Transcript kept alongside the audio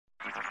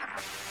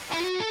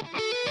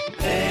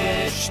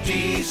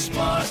HT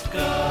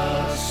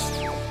Smartcast.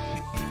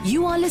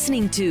 You are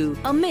listening to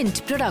a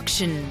Mint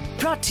production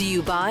brought to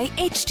you by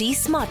HT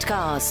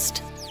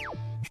Smartcast.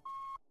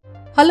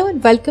 Hello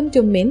and welcome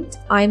to Mint.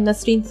 I am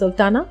Nasreen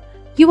Sultana.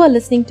 You are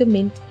listening to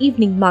Mint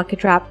Evening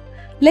Market Wrap.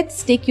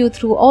 Let's take you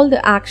through all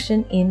the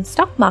action in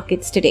stock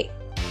markets today.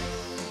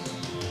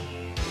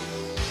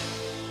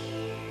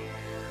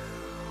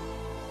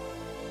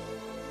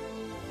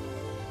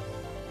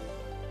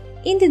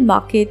 Indian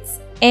markets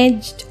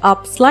edged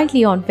up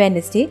slightly on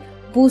Wednesday,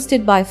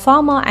 boosted by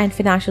pharma and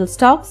financial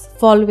stocks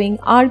following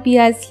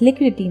RBI's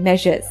liquidity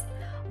measures.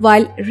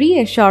 While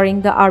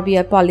reassuring the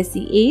RBI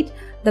policy aid,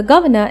 the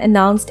governor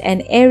announced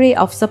an array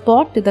of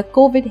support to the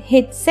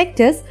COVID-hit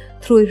sectors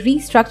through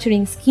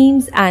restructuring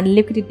schemes and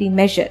liquidity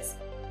measures.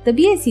 The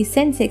BSE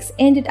Sensex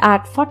ended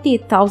at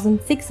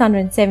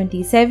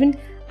 48,677,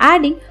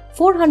 adding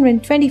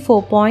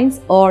 424 points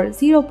or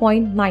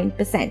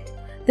 0.9%.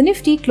 The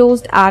Nifty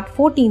closed at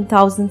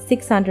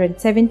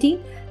 14,617,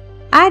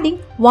 adding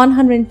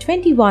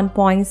 121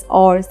 points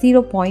or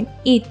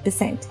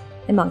 0.8%.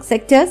 Among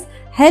sectors,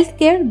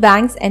 healthcare,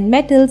 banks and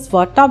metals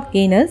were top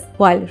gainers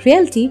while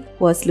realty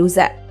was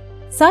loser.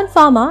 Sun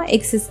Pharma,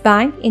 Axis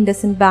Bank,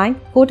 IndusInd Bank,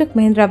 Kotak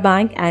Mahindra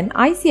Bank and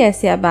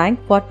ICICI Bank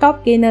were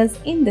top gainers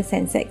in the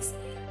Sensex.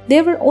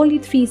 There were only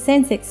 3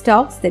 Sensex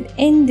stocks that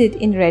ended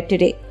in red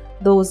today.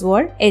 Those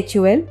were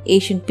HUL,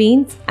 Asian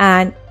Paints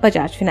and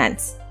Bajaj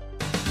Finance.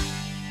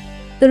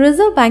 The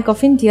Reserve Bank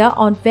of India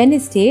on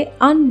Wednesday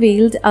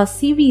unveiled a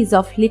series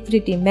of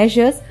liquidity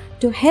measures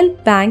to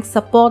help banks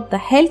support the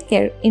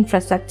healthcare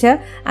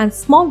infrastructure and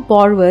small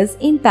borrowers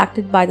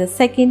impacted by the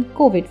second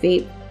COVID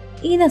wave.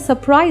 In a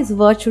surprise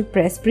virtual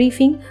press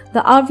briefing,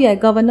 the RBI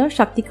Governor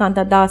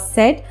Shaktikanta Das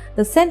said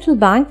the central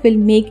bank will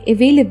make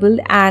available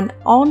an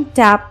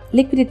on-tap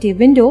liquidity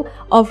window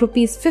of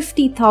Rs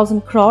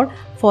 50,000 crore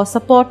for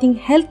supporting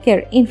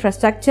healthcare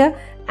infrastructure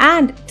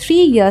and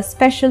 3-year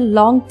special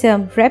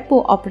long-term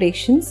repo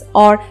operations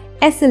or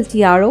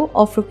SLTRO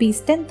of Rs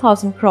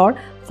 10,000 crore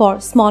for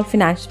small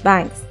finance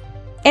banks.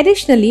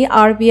 Additionally,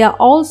 RBI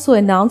also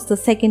announced the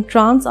second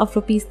tranche of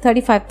Rs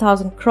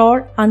 35,000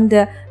 crore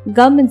under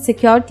Government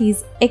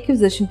Securities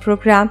Acquisition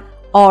Program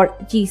or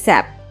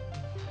GSAP.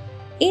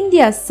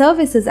 India's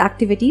services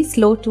activity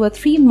slowed to a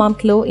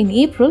 3-month low in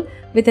April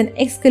with an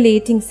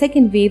escalating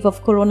second wave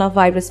of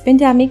coronavirus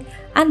pandemic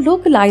and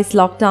localized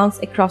lockdowns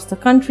across the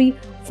country,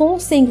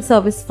 forcing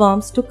service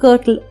firms to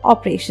curtail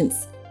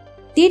operations.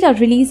 Data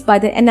released by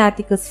the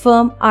analytics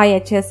firm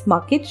IHS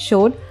Markit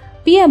showed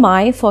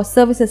PMI for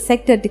services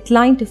sector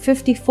declined to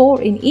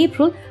 54 in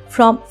April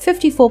from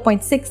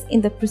 54.6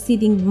 in the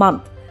preceding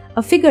month.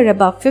 A figure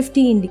above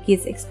 50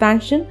 indicates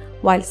expansion,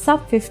 while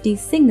sub 50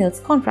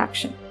 signals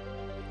contraction.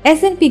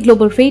 S&P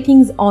Global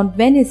Ratings on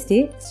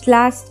Wednesday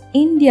slashed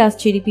India's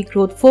GDP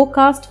growth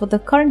forecast for the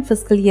current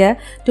fiscal year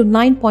to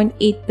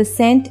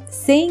 9.8%,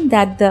 saying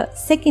that the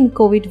second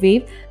COVID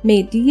wave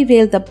may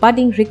derail the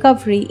budding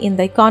recovery in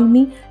the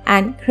economy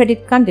and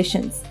credit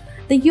conditions.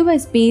 The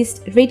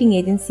US-based rating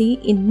agency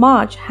in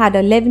March had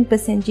an 11%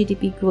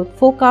 GDP growth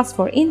forecast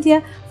for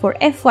India for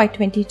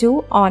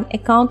FY22 on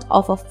account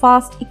of a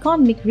fast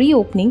economic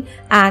reopening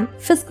and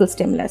fiscal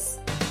stimulus.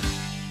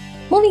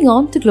 Moving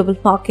on to global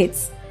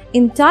markets.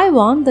 In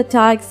Taiwan, the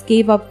TAIEX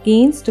gave up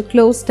gains to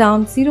close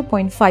down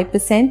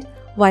 0.5%,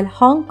 while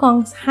Hong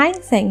Kong's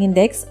Hang Seng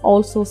Index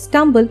also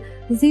stumbled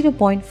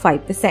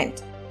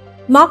 0.5%.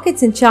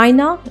 Markets in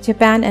China,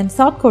 Japan and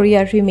South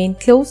Korea remain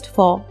closed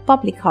for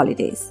public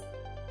holidays.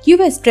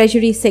 US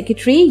Treasury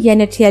Secretary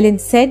Janet Yellen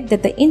said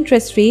that the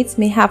interest rates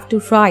may have to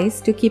rise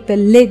to keep a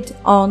lid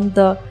on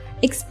the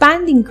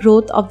expanding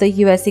growth of the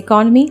US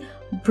economy,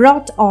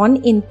 brought on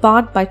in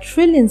part by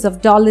trillions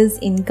of dollars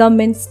in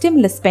government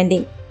stimulus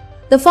spending.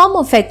 The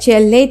former Fed chair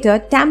later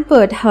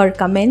tempered her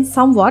comments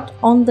somewhat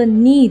on the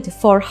need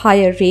for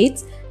higher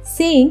rates,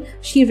 saying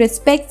she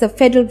respects the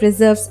Federal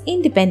Reserve's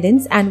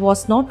independence and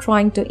was not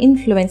trying to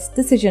influence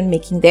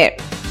decision-making there.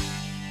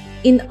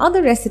 In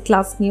other asset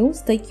class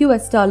news, the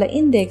US dollar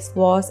index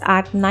was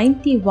at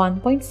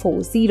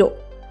 91.40.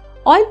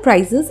 Oil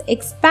prices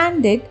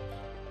expanded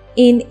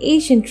in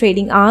Asian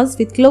trading hours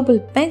with global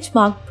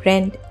benchmark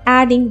Brent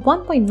adding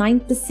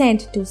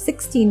 1.9% to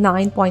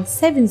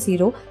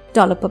 $69.70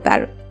 per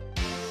barrel.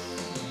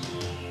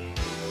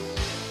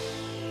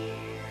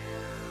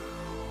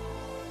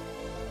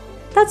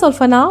 That's all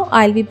for now.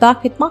 I'll be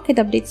back with market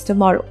updates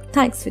tomorrow.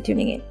 Thanks for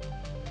tuning in.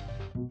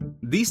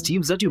 These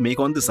teams that you make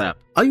on this app,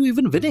 are you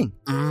even winning?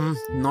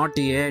 Not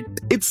yet.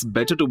 It's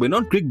better to win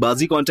on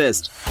Crickbazi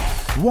contest.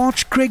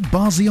 Watch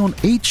Crickbazi on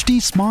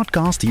HT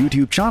Smartcast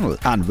YouTube channel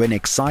and win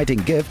exciting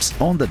gifts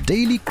on the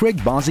daily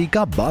Crickbazi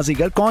Ka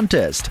Bazigar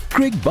contest.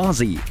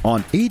 Crickbazi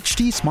on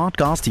HT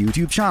Smartcast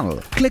YouTube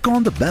channel. Click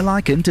on the bell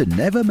icon to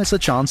never miss a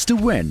chance to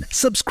win.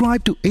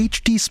 Subscribe to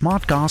HT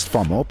Smartcast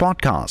for more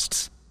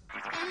podcasts.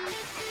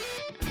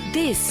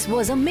 This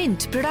was a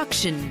Mint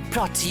production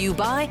brought to you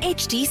by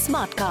HT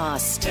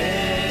Smartcast.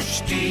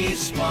 HT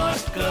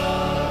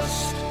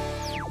Smartcast.